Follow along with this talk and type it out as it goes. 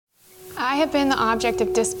I have been the object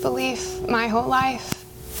of disbelief my whole life.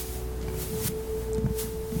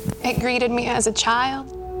 It greeted me as a child,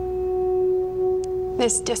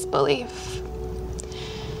 this disbelief.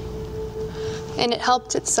 And it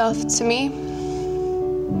helped itself to me,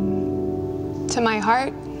 to my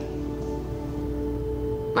heart,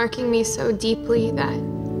 marking me so deeply that,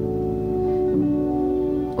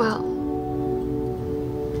 well,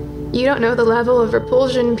 you don't know the level of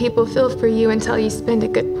repulsion people feel for you until you spend a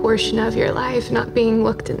good portion of your life not being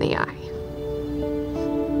looked in the eye.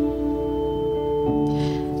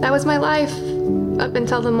 That was my life up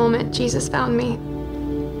until the moment Jesus found me.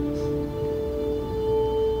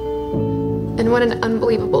 And what an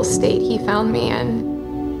unbelievable state he found me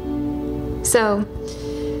in. So,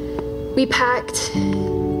 we packed,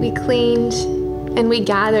 we cleaned, and we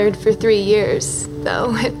gathered for 3 years,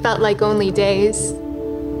 though it felt like only days.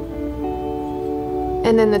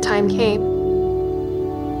 And then the time came.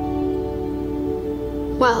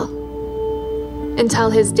 Well, until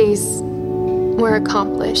his days were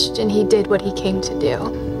accomplished and he did what he came to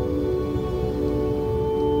do.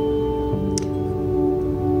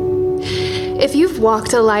 If you've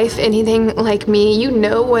walked a life anything like me, you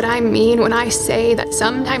know what I mean when I say that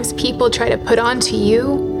sometimes people try to put onto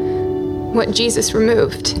you what Jesus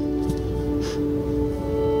removed.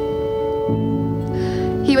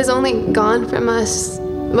 He was only gone from us,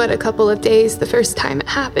 a couple of days the first time it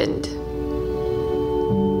happened.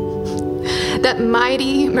 That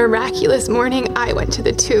mighty, miraculous morning, I went to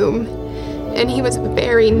the tomb, and he was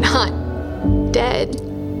very not dead.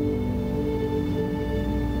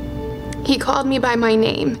 He called me by my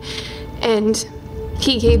name, and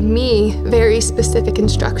he gave me very specific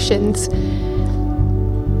instructions.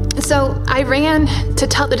 So I ran to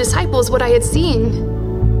tell the disciples what I had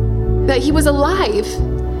seen, that he was alive.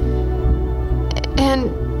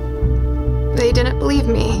 And they didn't believe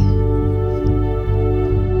me.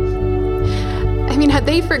 I mean, had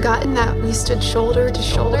they forgotten that we stood shoulder to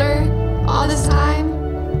shoulder all this time?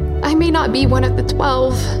 I may not be one of the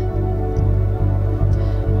 12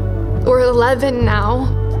 or 11 now,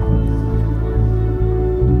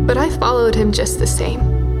 but I followed him just the same.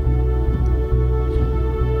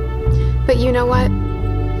 But you know what?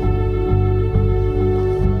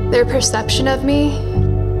 Their perception of me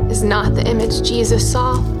is not the image Jesus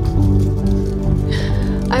saw.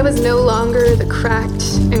 I was no longer the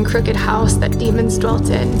cracked and crooked house that demons dwelt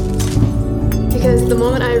in. Because the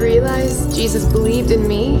moment I realized Jesus believed in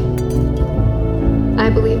me, I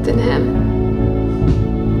believed in him.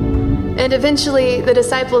 And eventually, the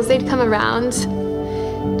disciples, they'd come around.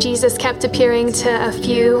 Jesus kept appearing to a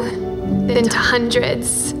few, then to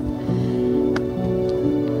hundreds.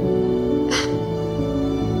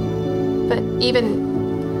 But even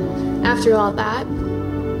after all that,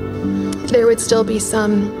 there would still be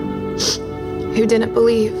some who didn't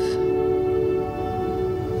believe.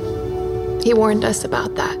 He warned us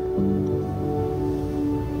about that.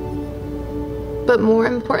 But more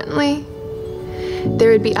importantly,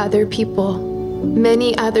 there would be other people,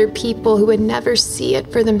 many other people who would never see it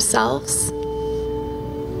for themselves,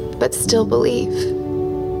 but still believe.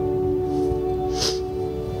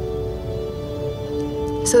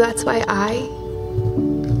 So that's why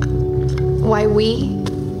we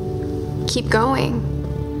keep going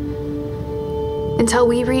until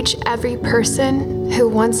we reach every person who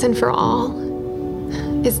once and for all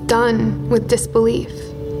is done with disbelief.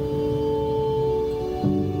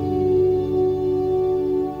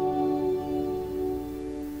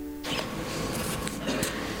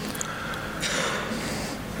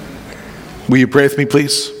 Will you pray with me,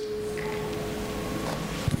 please?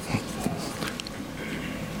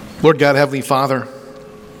 Lord God, Heavenly Father,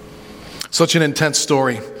 such an intense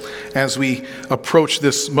story as we approach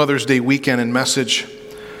this Mother's Day weekend and message.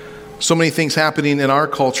 So many things happening in our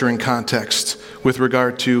culture and context with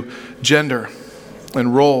regard to gender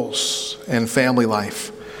and roles and family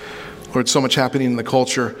life. Lord, so much happening in the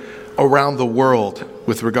culture around the world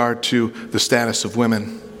with regard to the status of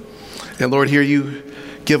women. And Lord, here you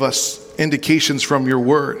give us indications from your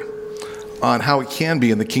word on how it can be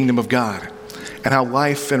in the kingdom of God and how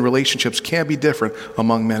life and relationships can be different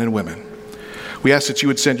among men and women. We ask that you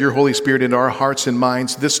would send your Holy Spirit into our hearts and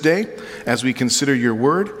minds this day as we consider your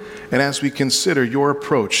word and as we consider your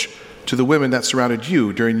approach to the women that surrounded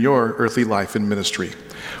you during your earthly life and ministry.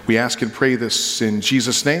 We ask and pray this in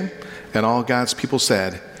Jesus' name, and all God's people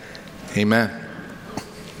said, amen.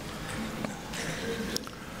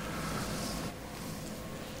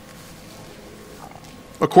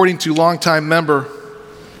 According to longtime member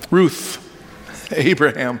Ruth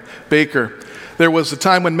Abraham Baker, there was a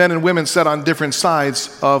time when men and women sat on different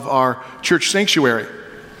sides of our church sanctuary.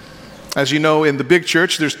 As you know, in the big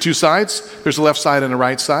church, there's two sides. There's a left side and a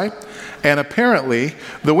right side. And apparently,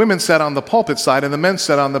 the women sat on the pulpit side and the men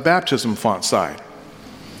sat on the baptism font side.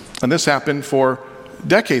 And this happened for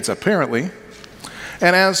decades, apparently.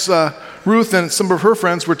 And as Ruth and some of her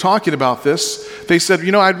friends were talking about this, they said,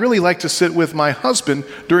 I'd really like to sit with my husband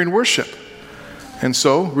during worship. And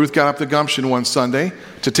so Ruth got up the gumption one Sunday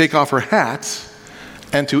to take off her hat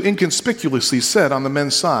and to inconspicuously sit on the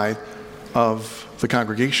men's side of the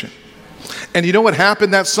congregation. And you know what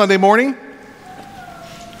happened that Sunday morning?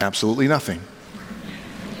 Absolutely nothing.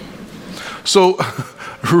 So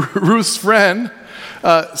Ruth's friend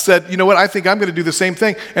said, I think I'm going to do the same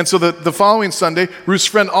thing. And so the following Sunday, Ruth's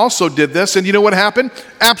friend also did this. And you know what happened?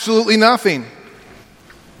 Absolutely nothing.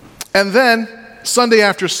 And then Sunday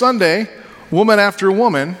after Sunday, woman after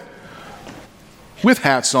woman with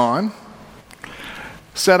hats on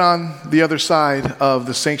sat on the other side of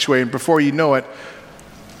the sanctuary. And before you know it,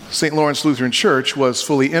 St. Lawrence Lutheran Church was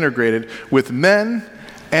fully integrated with men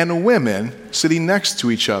and women sitting next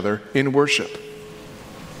to each other in worship.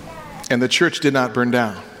 And the church did not burn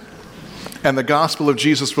down. And the gospel of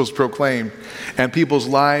Jesus was proclaimed, and people's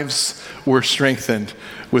lives were strengthened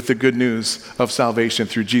with the good news of salvation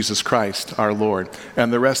through Jesus Christ, our Lord.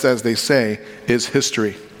 And the rest, as they say, is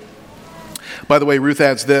history. By the way, Ruth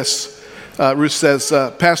adds this. Ruth says,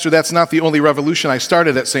 Pastor, that's not the only revolution I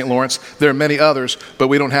started at St. Lawrence. There are many others, but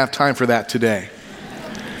we don't have time for that today.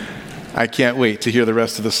 I can't wait to hear the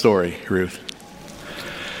rest of the story, Ruth.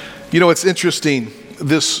 It's interesting,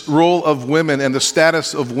 this role of women and the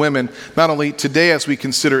status of women, not only today as we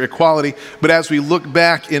consider equality, but as we look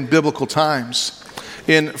back in biblical times.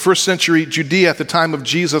 In first century Judea at the time of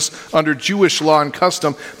Jesus, under Jewish law and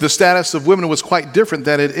custom, the status of women was quite different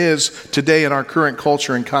than it is today in our current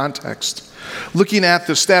culture and context. Looking at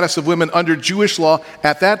the status of women under Jewish law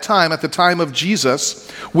at that time, at the time of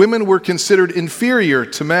Jesus, women were considered inferior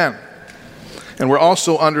to men and were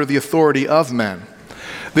also under the authority of men.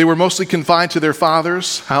 They were mostly confined to their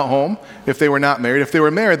father's home if they were not married. If they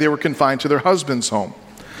were married, they were confined to their husband's home.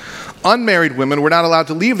 Unmarried women were not allowed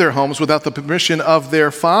to leave their homes without the permission of their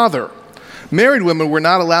father. Married women were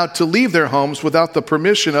not allowed to leave their homes without the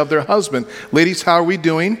permission of their husband. Ladies, how are we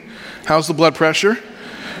doing? How's the blood pressure?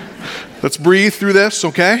 Let's breathe through this,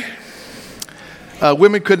 okay?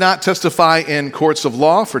 Women could not testify in courts of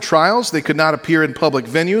law for trials. They could not appear in public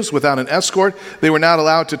venues without an escort. They were not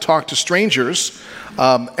allowed to talk to strangers.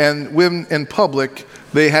 And women in public,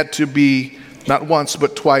 they had to be not once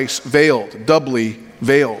but twice veiled, doubly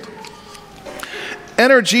veiled.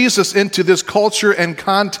 Enter Jesus into this culture and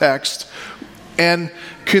context and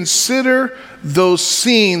consider those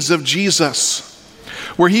scenes of Jesus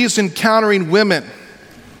where he's encountering women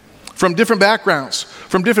from different backgrounds,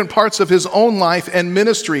 from different parts of his own life and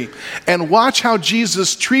ministry, and watch how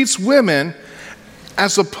Jesus treats women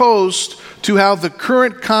as opposed to how the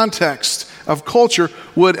current context of culture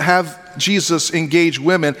would have Jesus engage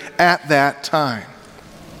women at that time.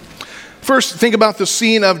 First, think about the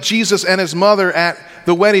scene of Jesus and his mother at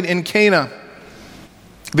the wedding in Cana.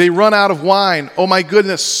 They run out of wine. Oh my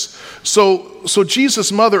goodness. So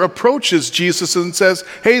Jesus' mother approaches Jesus and says,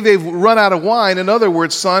 hey, they've run out of wine. In other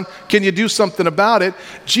words, son, can you do something about it?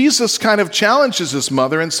 Jesus kind of challenges his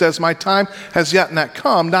mother and says, my time has yet not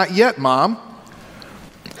come. Not yet, Mom.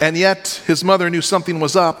 And yet his mother knew something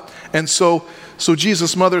was up. And so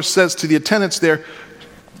Jesus' mother says to the attendants there,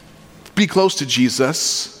 be close to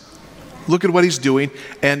Jesus. Look at what he's doing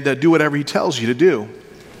and do whatever he tells you to do.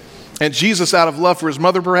 And Jesus, out of love for his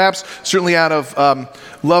mother perhaps, certainly out of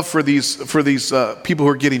love for these people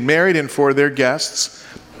who are getting married and for their guests,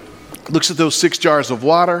 looks at those 6 jars of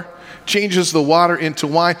water, changes the water into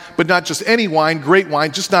wine, but not just any wine, great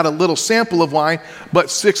wine, just not a little sample of wine, but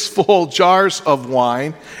 6 full jars of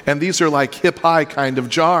wine. And these are like hip-high kind of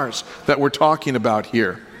jars that we're talking about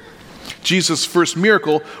here. Jesus' first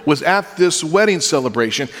miracle was at this wedding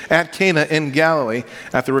celebration at Cana in Galilee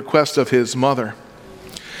at the request of his mother.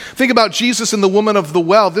 Think about Jesus and the woman of the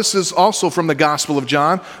well. This is also from the Gospel of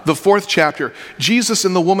John, the 4th chapter. Jesus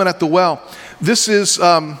and the woman at the well. This is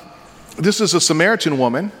a Samaritan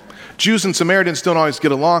woman. Jews and Samaritans don't always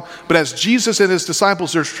get along, but as Jesus and his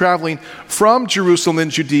disciples are traveling from Jerusalem in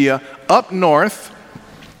Judea up north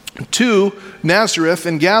to Nazareth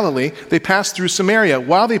in Galilee, they pass through Samaria.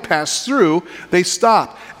 While they pass through, they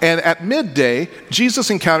stop. And at midday, Jesus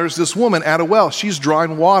encounters this woman at a well. She's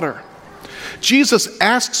drawing water. Jesus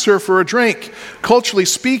asks her for a drink. Culturally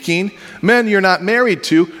speaking, men you're not married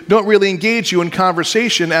to don't really engage you in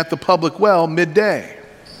conversation at the public well midday.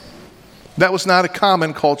 That was not a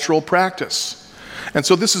common cultural practice. And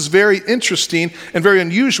so this is very interesting and very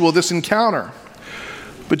unusual, this encounter.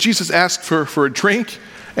 But Jesus asked for a drink,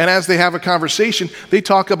 and as they have a conversation, they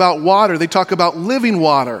talk about water. They talk about living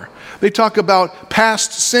water. They talk about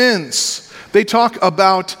past sins. They talk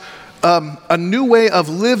about a new way of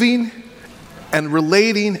living and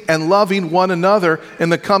relating and loving one another in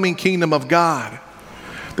the coming kingdom of God.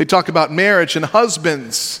 They talk about marriage and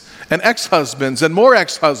husbands and ex-husbands and more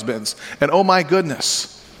ex-husbands, and oh my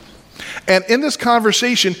goodness. And in this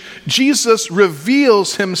conversation, Jesus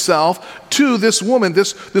reveals himself to this woman,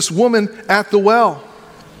 this woman at the well,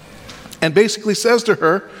 and basically says to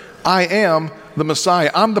her, I am the Messiah.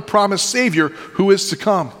 I'm the promised Savior who is to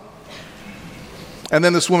come. And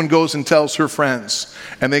then this woman goes and tells her friends,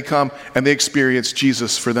 and they come and they experience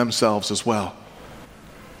Jesus for themselves as well.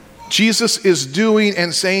 Jesus is doing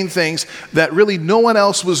and saying things that really no one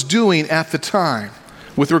else was doing at the time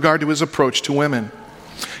with regard to his approach to women.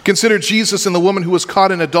 Consider Jesus and the woman who was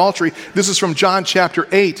caught in adultery. This is from John chapter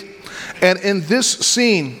 8. And in this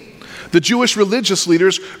scene, the Jewish religious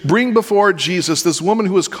leaders bring before Jesus this woman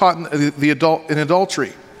who was caught in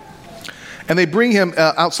adultery. And they bring him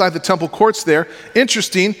outside the temple courts there.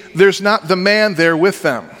 Interesting, there's not the man there with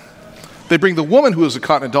them. They bring the woman who was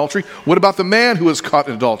caught in adultery. What about the man who was caught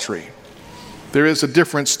in adultery? There is a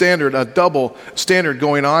different standard, a double standard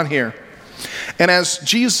going on here. And as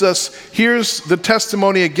Jesus hears the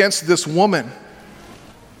testimony against this woman,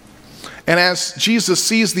 and as Jesus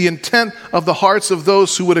sees the intent of the hearts of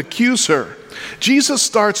those who would accuse her, Jesus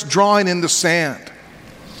starts drawing in the sand.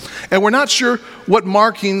 And we're not sure what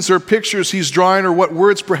markings or pictures he's drawing or what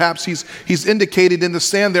words perhaps he's indicated in the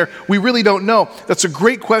sand there. We really don't know. That's a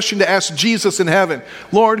great question to ask Jesus in heaven.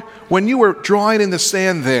 Lord, when you were drawing in the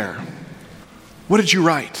sand there, what did you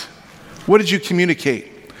write? What did you communicate?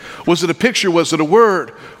 Was it a picture? Was it a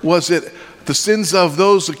word? Was it the sins of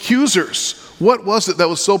those accusers? What was it that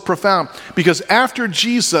was so profound? Because after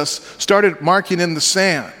Jesus started marking in the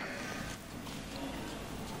sand,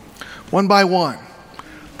 one by one,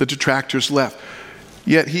 the detractors left.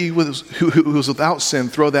 Yet he who was without sin,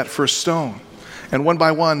 throw that first stone. And one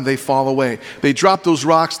by one, they fall away. They drop those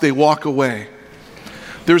rocks, they walk away.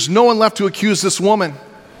 There's no one left to accuse this woman.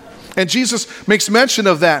 And Jesus makes mention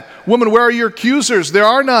of that. Woman, where are your accusers? There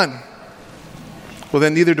are none. Well,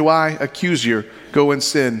 then neither do I accuse you. Go and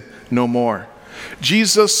sin no more.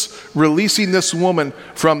 Jesus releasing this woman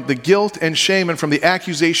from the guilt and shame and from the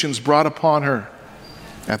accusations brought upon her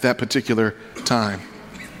at that particular time.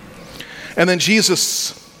 And then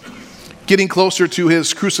Jesus, getting closer to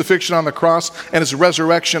his crucifixion on the cross and his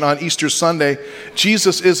resurrection on Easter Sunday,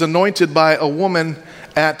 Jesus is anointed by a woman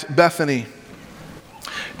at Bethany.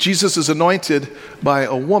 Jesus is anointed by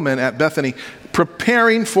a woman at Bethany,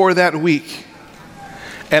 preparing for that week.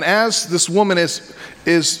 And as this woman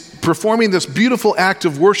is performing this beautiful act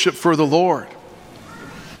of worship for the Lord,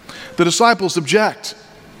 the disciples object.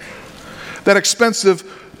 That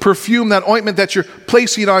expensive perfume, that ointment that you're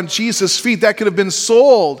placing on Jesus' feet, that could have been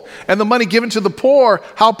sold and the money given to the poor.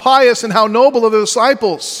 How pious and how noble of the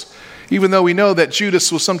disciples. Even though we know that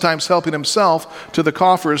Judas was sometimes helping himself to the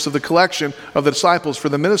coffers of the collection of the disciples for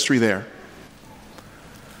the ministry there.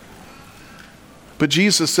 But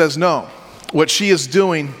Jesus says no. What she is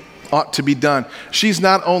doing ought to be done. She's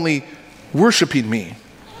not only worshiping me,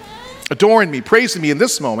 adoring me, praising me in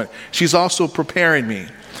this moment, she's also preparing me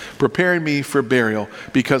for burial,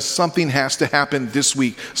 because something has to happen this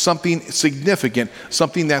week, something significant,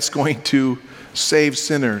 something that's going to save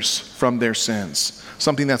sinners from their sins,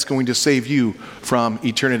 something that's going to save you from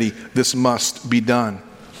eternity. This must be done.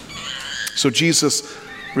 So Jesus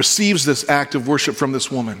receives this act of worship from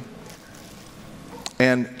this woman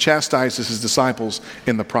and chastises his disciples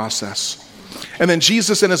in the process. And then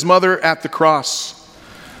Jesus and his mother at the cross.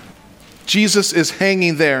 Jesus is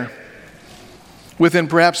hanging there. Within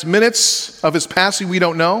perhaps minutes of his passing, we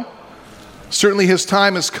don't know. Certainly his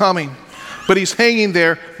time is coming. But he's hanging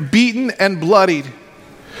there, beaten and bloodied,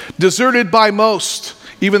 deserted by most,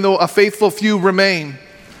 even though a faithful few remain.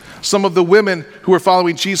 Some of the women who are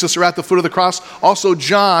following Jesus are at the foot of the cross. Also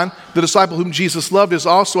John, the disciple whom Jesus loved, is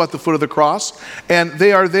also at the foot of the cross. And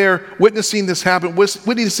they are there witnessing this happen,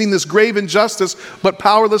 witnessing this grave injustice, but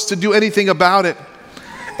powerless to do anything about it.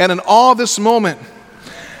 And in all this moment,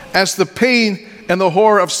 as the pain and the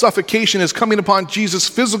horror of suffocation is coming upon Jesus'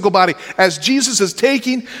 physical body, as Jesus is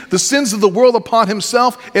taking the sins of the world upon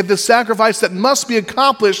himself and the sacrifice that must be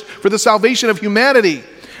accomplished for the salvation of humanity,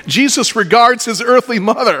 Jesus regards his earthly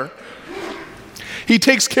mother. He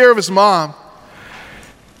takes care of his mom.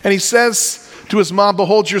 And he says to his mom,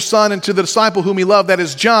 behold your son, and to the disciple whom he loved, that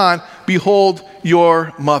is John, behold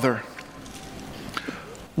your mother.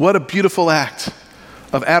 What a beautiful act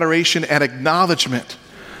of adoration and acknowledgement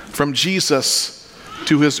from Jesus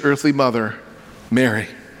to his earthly mother, Mary.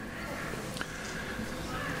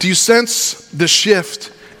 Do you sense the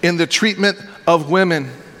shift in the treatment of women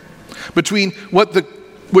between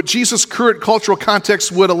what Jesus' current cultural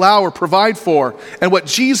context would allow or provide for, and what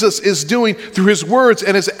Jesus is doing through his words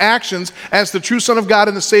and his actions as the true Son of God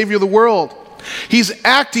and the Savior of the world? He's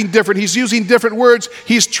acting different. He's using different words.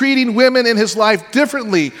 He's treating women in his life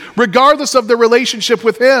differently, regardless of their relationship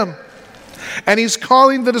with him. And he's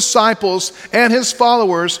calling the disciples and his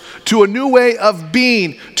followers to a new way of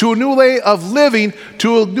being, to a new way of living,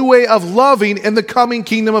 to a new way of loving in the coming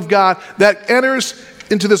kingdom of God that enters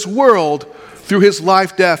into this world through his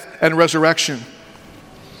life, death, and resurrection.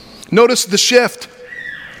 Notice the shift.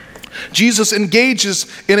 Jesus engages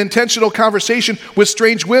in intentional conversation with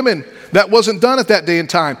strange women. That wasn't done at that day and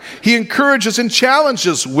time. He encourages and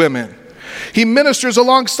challenges women. He ministers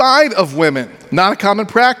alongside of women, not a common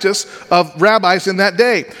practice of rabbis in that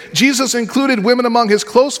day. Jesus included women among his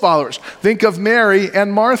close followers. Think of Mary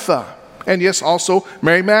and Martha, and yes, also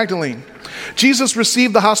Mary Magdalene. Jesus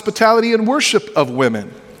received the hospitality and worship of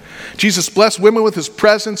women. Jesus blessed women with his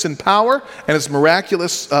presence and power and his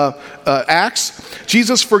miraculous acts.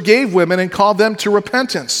 Jesus forgave women and called them to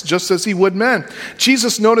repentance, just as he would men.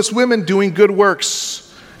 Jesus noticed women doing good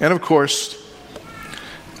works. And of course,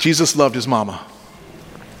 Jesus loved his mama,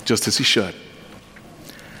 just as he should.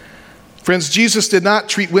 Friends, Jesus did not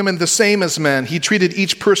treat women the same as men. He treated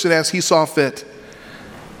each person as he saw fit.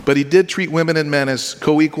 But he did treat women and men as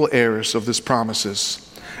co-equal heirs of his promises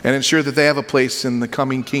and ensure that they have a place in the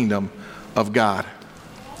coming kingdom of God.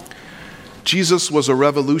 Jesus was a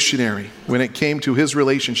revolutionary when it came to his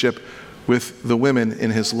relationship with the women in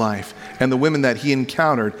his life and the women that he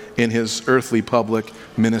encountered in his earthly public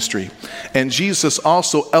ministry. And Jesus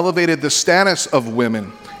also elevated the status of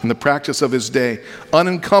women in the practice of his day,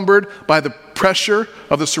 unencumbered by the pressure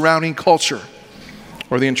of the surrounding culture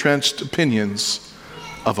or the entrenched opinions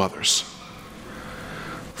of others.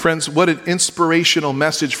 Friends, what an inspirational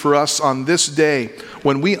message for us on this day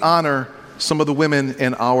when we honor some of the women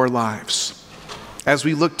in our lives. As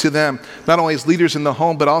we look to them, not only as leaders in the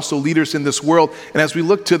home, but also leaders in this world, and as we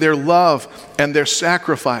look to their love and their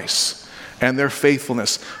sacrifice and their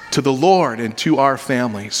faithfulness to the Lord and to our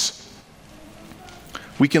families,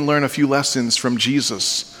 we can learn a few lessons from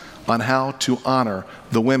Jesus on how to honor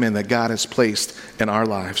the women that God has placed in our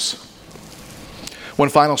lives. One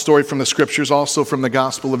final story from the scriptures, also from the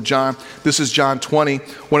Gospel of John. This is John 20,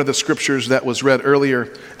 one of the scriptures that was read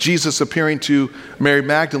earlier. Jesus appearing to Mary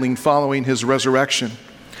Magdalene following his resurrection.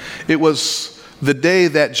 It was the day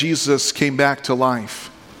that Jesus came back to life.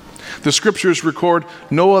 The scriptures record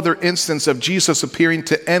no other instance of Jesus appearing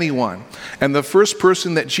to anyone. And the first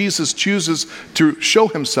person that Jesus chooses to show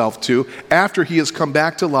himself to after he has come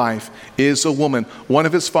back to life is a woman, one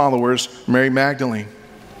of his followers, Mary Magdalene.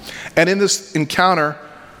 And in this encounter,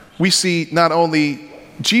 we see not only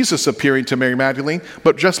Jesus appearing to Mary Magdalene,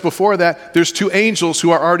 but just before that, there's two angels who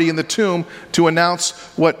are already in the tomb to announce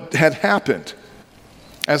what had happened.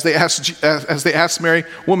 As they asked Mary,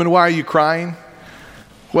 "Woman, why are you crying?"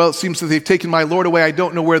 "Well, it seems that they've taken my Lord away. I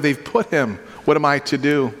don't know where they've put him. What am I to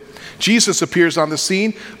do?" Jesus appears on the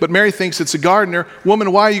scene, but Mary thinks it's a gardener.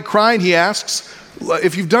 "Woman, why are you crying?" he asks.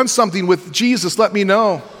 "If you've done something with Jesus, let me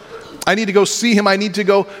know. I need to go see him. I need to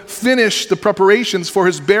go finish the preparations for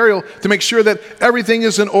his burial to make sure that everything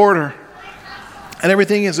is in order and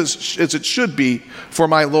everything is as it should be for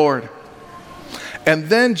my Lord." And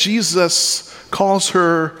then Jesus calls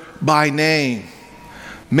her by name,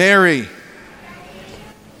 Mary.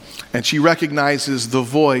 And she recognizes the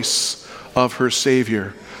voice of her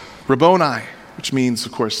Savior, Rabboni, which means,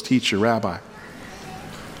 of course, teacher, rabbi.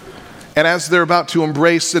 And as they're about to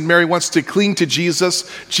embrace, and Mary wants to cling to Jesus,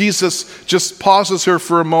 Jesus just pauses her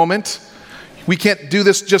for a moment. "We can't do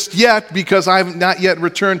this just yet because I have not yet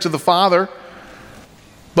returned to the Father.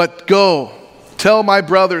 But go, tell my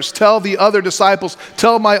brothers, tell the other disciples,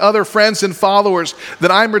 tell my other friends and followers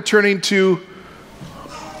that I'm returning to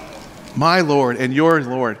my Lord and your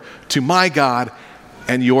Lord, to my God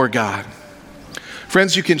and your God."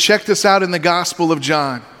 Friends, you can check this out in the Gospel of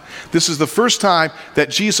John. This is the first time that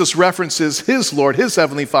Jesus references his Lord, his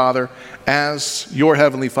Heavenly Father, as your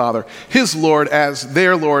Heavenly Father. His Lord as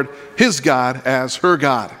their Lord, his God as her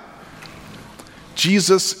God.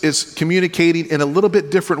 Jesus is communicating in a little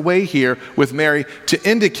bit different way here with Mary to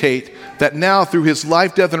indicate that now through his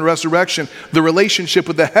life, death, and resurrection, the relationship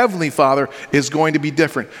with the Heavenly Father is going to be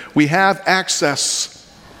different. We have access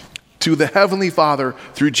to the Heavenly Father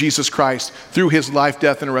through Jesus Christ, through his life,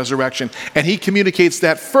 death, and resurrection. And he communicates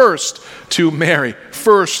that first to Mary,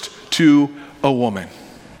 first to a woman.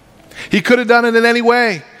 He could have done it in any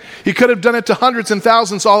way. He could have done it to hundreds and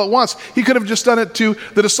thousands all at once. He could have just done it to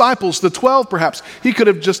the disciples, the 12 perhaps. He could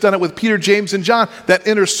have just done it with Peter, James, and John, that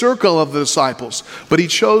inner circle of the disciples. But he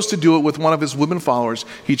chose to do it with one of his women followers.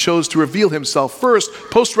 He chose to reveal himself first,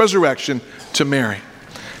 post-resurrection, to Mary.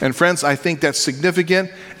 And friends, I think that's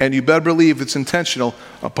significant, and you better believe it's intentional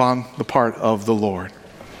upon the part of the Lord.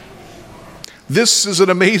 This is an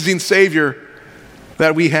amazing Savior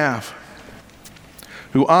that we have,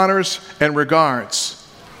 who honors and regards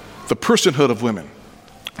the personhood of women,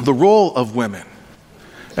 the role of women,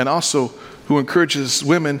 and also who encourages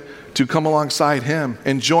women to come alongside him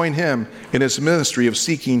and join him in his ministry of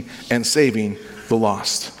seeking and saving the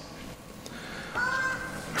lost.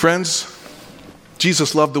 Friends,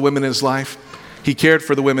 Jesus loved the women in his life. He cared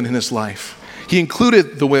for the women in his life. He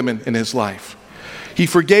included the women in his life. He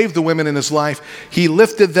forgave the women in his life. He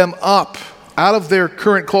lifted them up out of their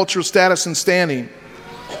current cultural status and standing.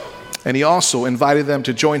 And he also invited them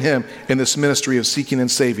to join him in this ministry of seeking and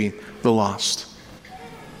saving the lost.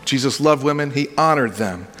 Jesus loved women. He honored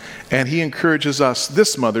them. And he encourages us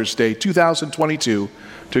this Mother's Day, 2022,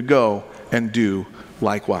 to go and do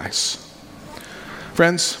likewise.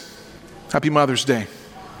 Friends, happy Mother's Day.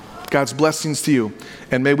 God's blessings to you.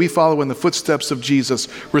 And may we follow in the footsteps of Jesus,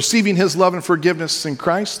 receiving his love and forgiveness in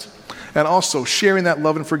Christ, and also sharing that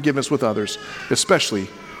love and forgiveness with others, especially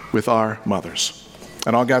with our mothers.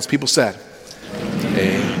 And all God's people said,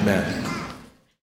 amen.